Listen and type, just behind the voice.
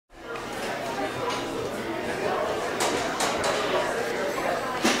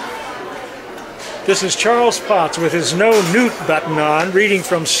This is Charles Potts with his No Newt button on, reading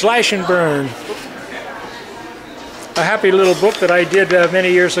from Slash and Burn. A happy little book that I did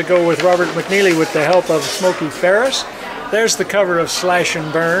many years ago with Robert McNeely with the help of Smokey Ferris. There's the cover of Slash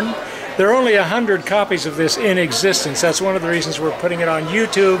and Burn. There are only 100 copies of this in existence. That's one of the reasons we're putting it on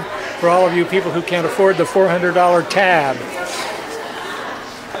YouTube for all of you people who can't afford the $400 tab.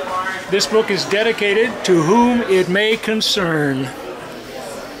 This book is dedicated to whom it may concern.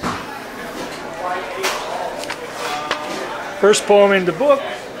 First poem in the book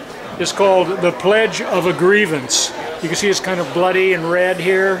is called The Pledge of a Grievance. You can see it's kind of bloody and red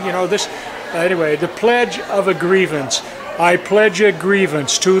here. You know, this, anyway, The Pledge of a Grievance. I pledge a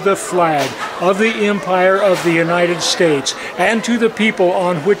grievance to the flag of the Empire of the United States and to the people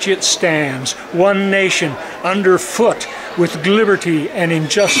on which it stands, one nation, underfoot, with liberty and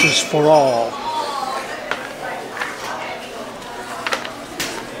injustice for all.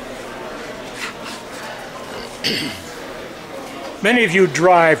 Many of you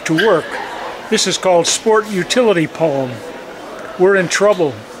drive to work. This is called Sport Utility Poem. We're in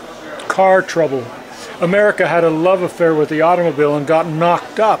trouble, car trouble. America had a love affair with the automobile and got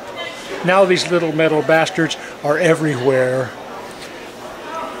knocked up. Now these little metal bastards are everywhere.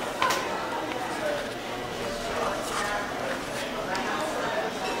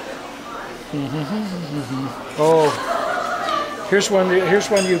 Oh, here's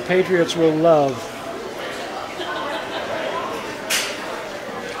one you patriots will love.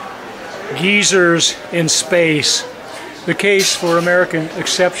 Geezers in Space. The Case for American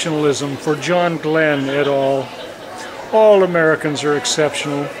Exceptionalism, for John Glenn et al. All Americans are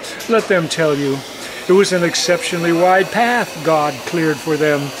exceptional. Let them tell you. It was an exceptionally wide path God cleared for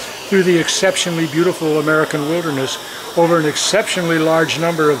them through the exceptionally beautiful American wilderness over an exceptionally large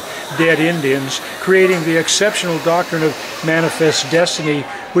number of dead Indians, creating the exceptional doctrine of manifest destiny,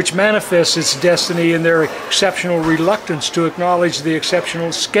 which manifests its destiny in their exceptional reluctance to acknowledge the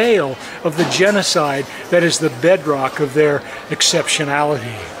exceptional scale of the genocide that is the bedrock of their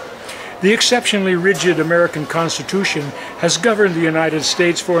exceptionality. The exceptionally rigid American Constitution has governed the United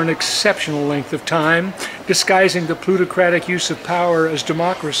States for an exceptional length of time, disguising the plutocratic use of power as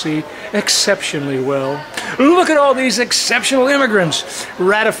democracy exceptionally well. Look at all these exceptional immigrants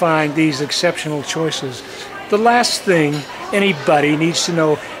ratifying these exceptional choices. The last thing anybody needs to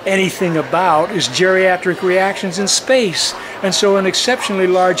know anything about is geriatric reactions in space, and so an exceptionally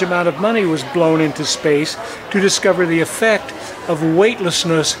large amount of money was blown into space to discover the effect of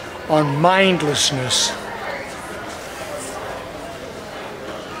weightlessness on mindlessness.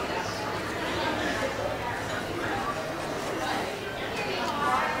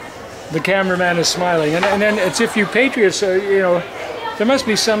 The cameraman is smiling, and then it's if you patriots, you know, there must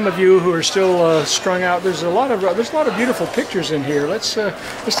be some of you who are still strung out. There's a lot of beautiful pictures in here. Let's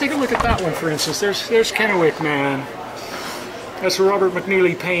take a look at that one, for instance. There's Kennewick Man. That's a Robert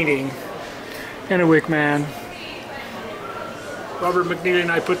McNeely painting. Kennewick Man. Robert McNeely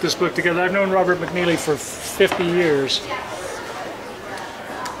and I put this book together. I've known Robert McNeely for 50 years.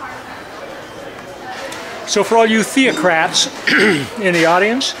 So for all you theocrats in the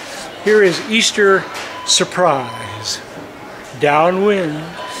audience, here is Easter Surprise. Downwind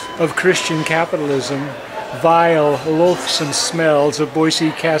of Christian capitalism, vile, loathsome smells of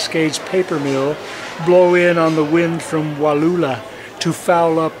Boise Cascade's paper mill blow in on the wind from WallaWalla to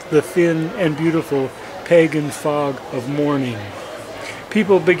foul up the thin and beautiful pagan fog of morning.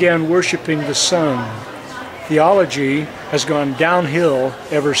 People began worshiping the sun. Theology has gone downhill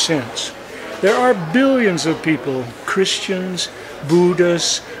ever since. There are billions of people, Christians,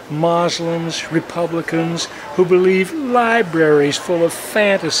 Buddhists, Muslims, Republicans, who believe libraries full of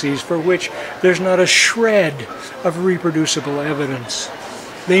fantasies for which there's not a shred of reproducible evidence.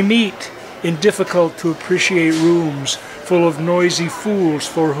 They meet in difficult to appreciate rooms full of noisy fools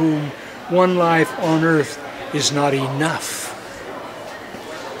for whom one life on earth is not enough.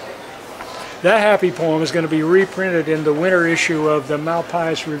 That happy poem is going to be reprinted in the winter issue of the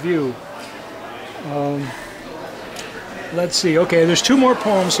Malpias Review. Let's see. Okay, there's two more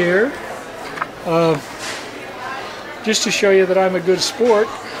poems here. Just to show you that I'm a good sport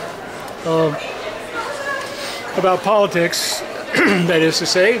about politics, that is to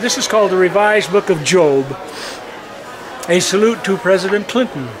say. This is called the Revised Book of Job. A salute to President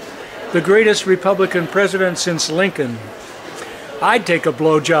Clinton, the greatest Republican president since Lincoln. I'd take a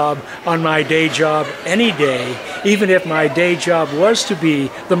blowjob on my day job any day, even if my day job was to be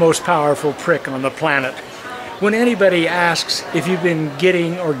the most powerful prick on the planet. When anybody asks if you've been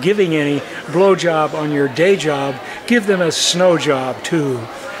getting or giving any blowjob on your day job, give them a snow job too.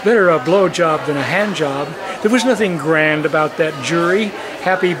 Better a blowjob than a hand job. There was nothing grand about that jury.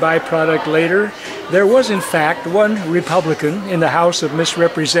 happy byproduct later. There was, in fact, one Republican in the House of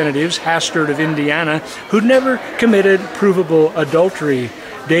Representatives, Hastert of Indiana, who never committed provable adultery.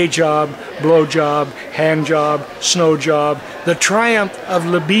 Day job, blow job, hand job, snow job, the triumph of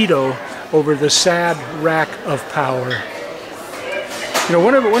libido over the sad rack of power. You know,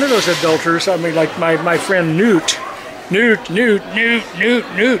 one of those adulterers, I mean, like my friend Newt. You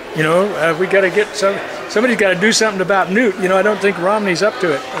know, we got to get somebody's got to do something about Newt. You know, I don't think Romney's up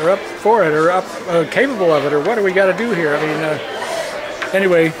to it, or up for it, or capable of it, or what do we got to do here? I mean,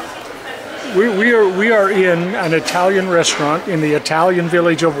 anyway, we are in an Italian restaurant in the Italian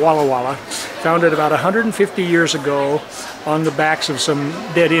village of WallaWalla, founded about 150 years ago on the backs of some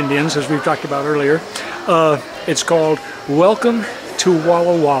dead Indians, as we've talked about earlier. It's called Welcome to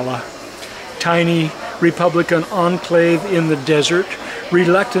WallaWalla, tiny Republican enclave in the desert,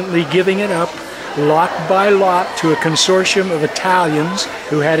 reluctantly giving it up lot by lot to a consortium of Italians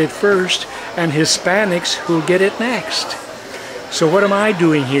who had it first and Hispanics who'll get it next. So what am I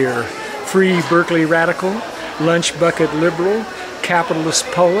doing here? Free Berkeley radical, lunch bucket liberal, capitalist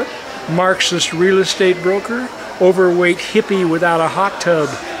poet, Marxist real estate broker, overweight hippie without a hot tub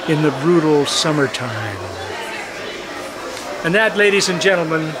in the brutal summertime. And that, ladies and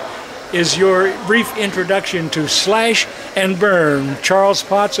gentlemen, is your brief introduction to Slash and Burn, Charles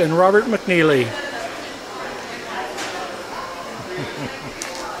Potts and Robert McNeely.